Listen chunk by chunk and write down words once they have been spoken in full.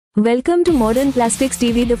Welcome to Modern Plastics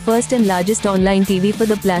TV, the first and largest online TV for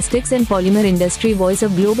the plastics and polymer industry, voice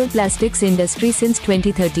of global plastics industry since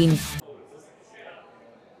 2013.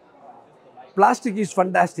 Plastic is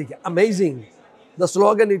fantastic, amazing. The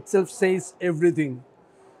slogan itself says everything.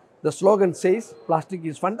 The slogan says plastic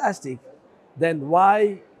is fantastic. Then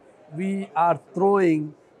why we are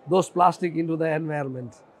throwing those plastic into the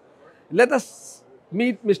environment? Let us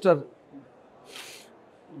meet Mr.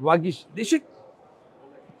 Vagish Dixit.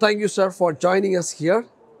 Thank you, sir, for joining us here.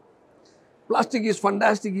 Plastic is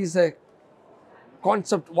fantastic is a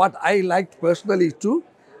concept what I liked personally too.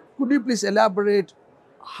 Could you please elaborate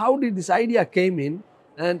how did this idea came in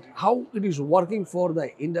and how it is working for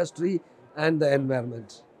the industry and the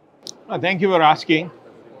environment? Thank you for asking.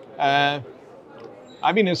 I've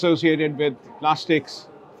been associated with plastics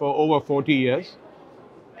for over 40 years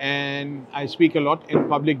and I speak a lot in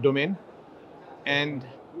public domain, and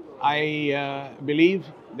I believe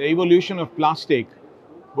the evolution of plastic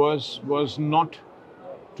was not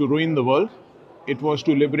to ruin the world, it was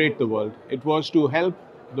to liberate the world. It was to help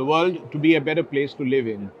the world to be a better place to live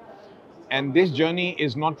in. And this journey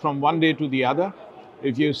is not from one day to the other.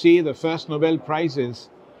 If you see, the first Nobel Prizes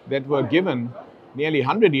that were given nearly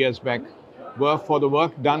 100 years back were for the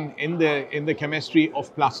work done in the chemistry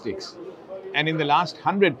of plastics. And in the last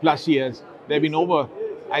 100+ years, there have been over,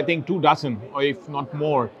 I think, 24, or if not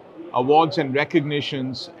more, awards and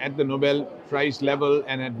recognitions at the Nobel Prize level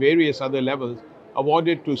and at various other levels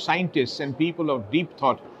awarded to scientists and people of deep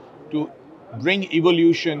thought to bring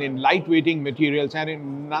evolution in lightweighting materials and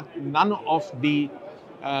in none of the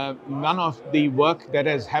work that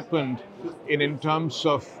has happened in terms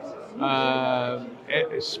of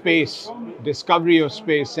space, discovery of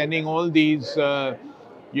space, sending all these, now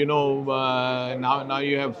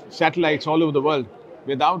you have satellites all over the world.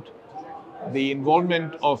 Without the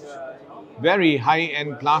involvement of very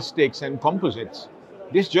high-end plastics and composites,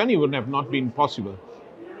 this journey would have not been possible.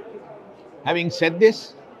 Having said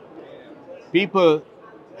this, people,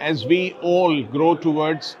 as we all grow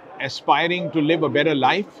towards aspiring to live a better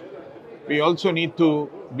life, we also need to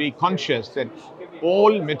be conscious that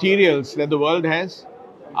all materials that the world has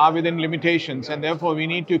are within limitations, and therefore we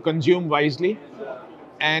need to consume wisely.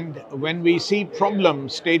 And when we see problem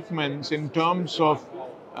statements in terms of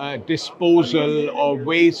disposal or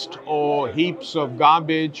waste or heaps of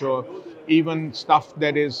garbage or even stuff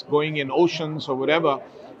that is going in oceans or whatever,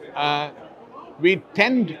 we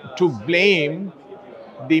tend to blame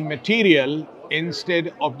the material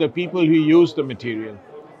instead of the people who use the material.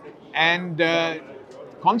 And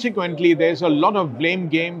consequently, there's a lot of blame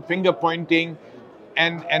game, finger pointing,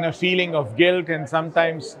 and a feeling of guilt, and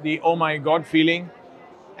sometimes the oh my God feeling.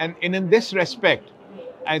 And in this respect,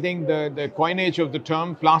 I think the coinage of the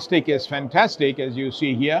term plastic is fantastic, as you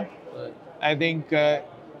see here. I think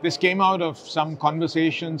this came out of some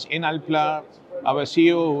conversations in ALPLA. Our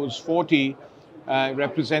CEO, who's 40,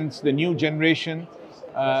 represents the new generation,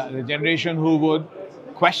 the generation who would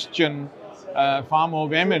question far more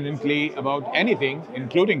vehemently about anything,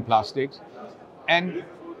 including plastics. And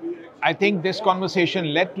I think this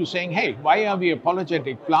conversation led to saying, hey, why are we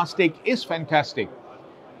apologetic? Plastic is fantastic.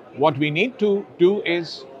 What we need to do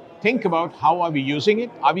is think about how are we using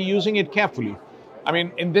it? Are we using it carefully? I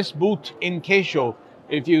mean, in this booth in K-Show,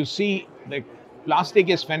 if you see the Plastic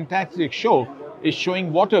is Fantastic show is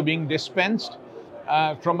showing water being dispensed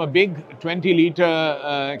from a big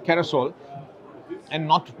 20-liter carousel, and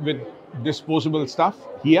not with disposable stuff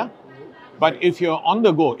here. But if you're on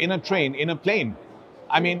the go, in a train, in a plane,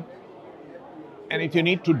 I mean, and if you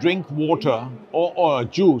need to drink water or a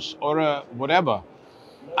juice or a whatever,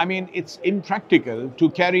 I mean, it's impractical to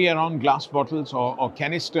carry around glass bottles or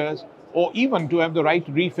canisters, or even to have the right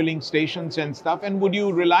refilling stations and stuff. And would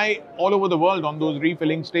you rely all over the world on those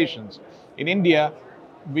refilling stations? In India,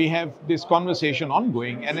 we have this conversation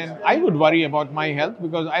ongoing, and then I would worry about my health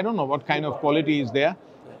because I don't know what kind of quality is there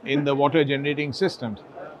in the water generating systems.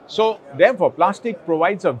 So therefore, plastic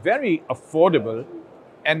provides a very affordable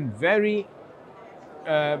and very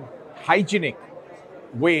hygienic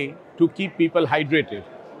way to keep people hydrated.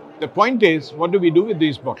 The point is, what do we do with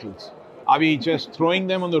these bottles? Are we just throwing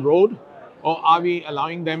them on the road, or are we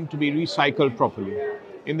allowing them to be recycled properly?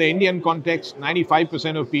 In the Indian context,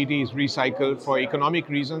 95% of PET is recycled for economic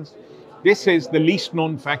reasons. This is the least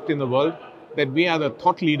known fact in the world, that we are the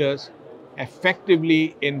thought leaders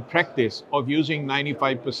effectively in practice of using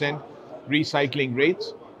 95% recycling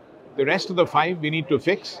rates. The rest of the 5 we need to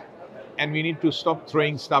fix, and we need to stop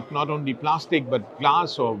throwing stuff, not only plastic, but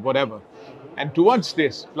glass or whatever. And towards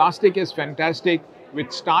this, Plastic is Fantastic,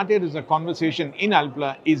 which started as a conversation in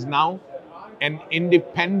ALPLA, is now an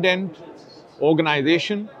independent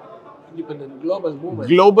organization independent global movement.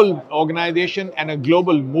 Global organization and a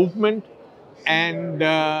global movement, and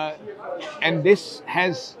this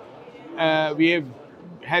has we have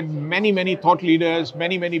had many thought leaders,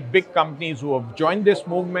 many big companies who have joined this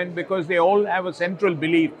movement because they all have a central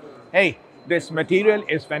belief: hey, this material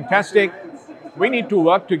is fantastic. We need to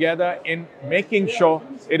work together in making sure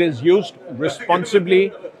it is used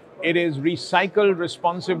responsibly, it is recycled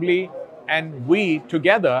responsibly, and we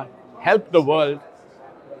together help the world,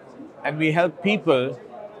 and we help people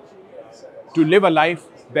to live a life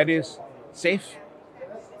that is safe.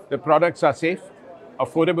 The products are safe,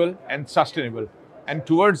 affordable, and sustainable. And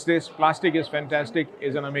towards this, Plastic is Fantastic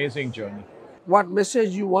is an amazing journey. What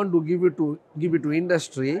message you want to give it to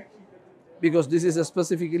industry? Because this is a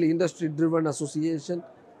specifically industry-driven association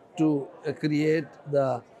to create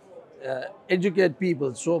the educate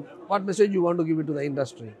people. So, what message you want to give it to the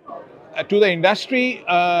industry? To the industry,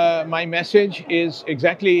 my message is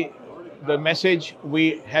exactly the message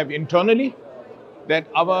we have internally, that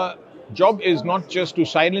our job is not just to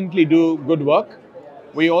silently do good work.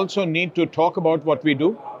 We also need to talk about what we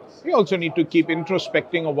do. We also need to keep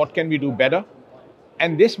introspecting on what can we do better.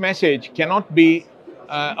 And this message cannot be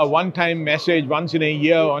a one-time message once in a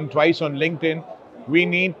year or twice on LinkedIn. We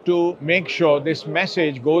need to make sure this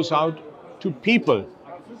message goes out to people.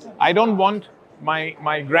 I don't want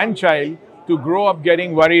my grandchild to grow up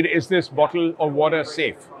getting worried, is this bottle of water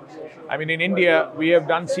safe? I mean, in India, we have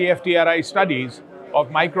done CFTRI studies of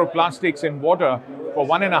microplastics in water for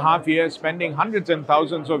 1.5 years, spending hundreds and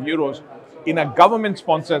thousands of euros in a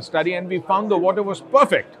government-sponsored study, and we found the water was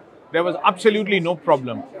perfect. There was absolutely no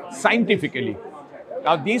problem, scientifically.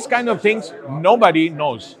 Now, these kind of things, nobody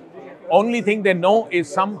knows. Only thing they know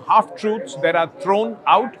is some half-truths that are thrown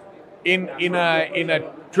out in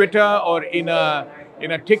a Twitter or in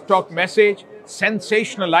a TikTok message,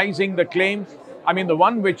 sensationalizing the claim. I mean, the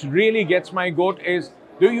one which really gets my goat is,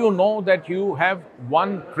 do you know that you have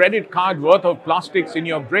one credit card worth of plastics in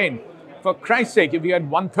your brain? For Christ's sake, if you had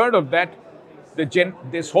 1/3 of that,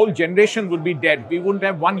 this whole generation would be dead. We wouldn't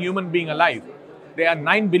have one human being alive. There are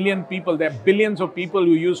 9 billion people, there are billions of people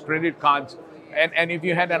who use credit cards. And if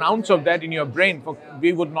you had an ounce of that in your brain,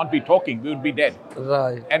 we would not be talking, we would be dead.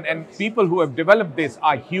 Right. And people who have developed this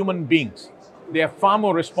are human beings. They are far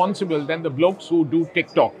more responsible than the blokes who do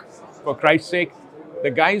TikTok. For Christ's sake, the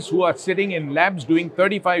guys who are sitting in labs doing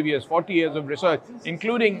 35 years, 40 years of research,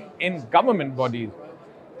 including in government bodies,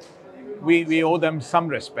 we owe them some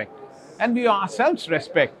respect. And we owe ourselves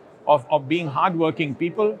respect of being hardworking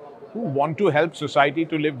people who want to help society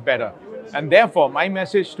to live better. And therefore, my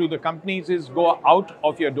message to the companies is, go out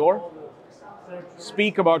of your door,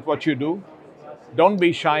 speak about what you do, don't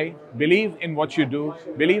be shy, believe in what you do,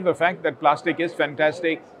 believe the fact that plastic is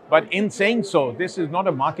fantastic, but in saying so, this is not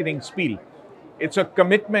a marketing spiel. It's a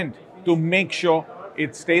commitment to make sure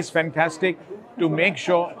it stays fantastic, to make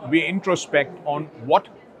sure we introspect on what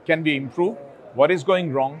can be improved, what is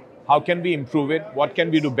going wrong, how can we improve it, what can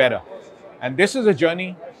we do better. And this is a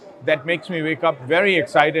journey that makes me wake up very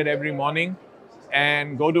excited every morning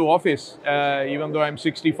and go to office, even though I'm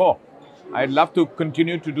 64. I'd love to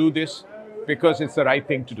continue to do this because it's the right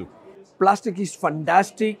thing to do. Plastic is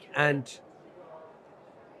fantastic, and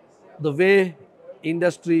the way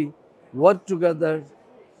industry work together,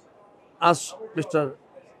 as Mr.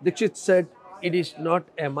 Dixit said, it is not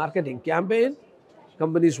a marketing campaign.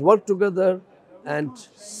 Companies work together and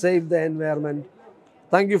save the environment.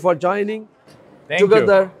 Thank you for joining. Thank you.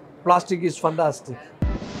 Together, plastic is fantastic.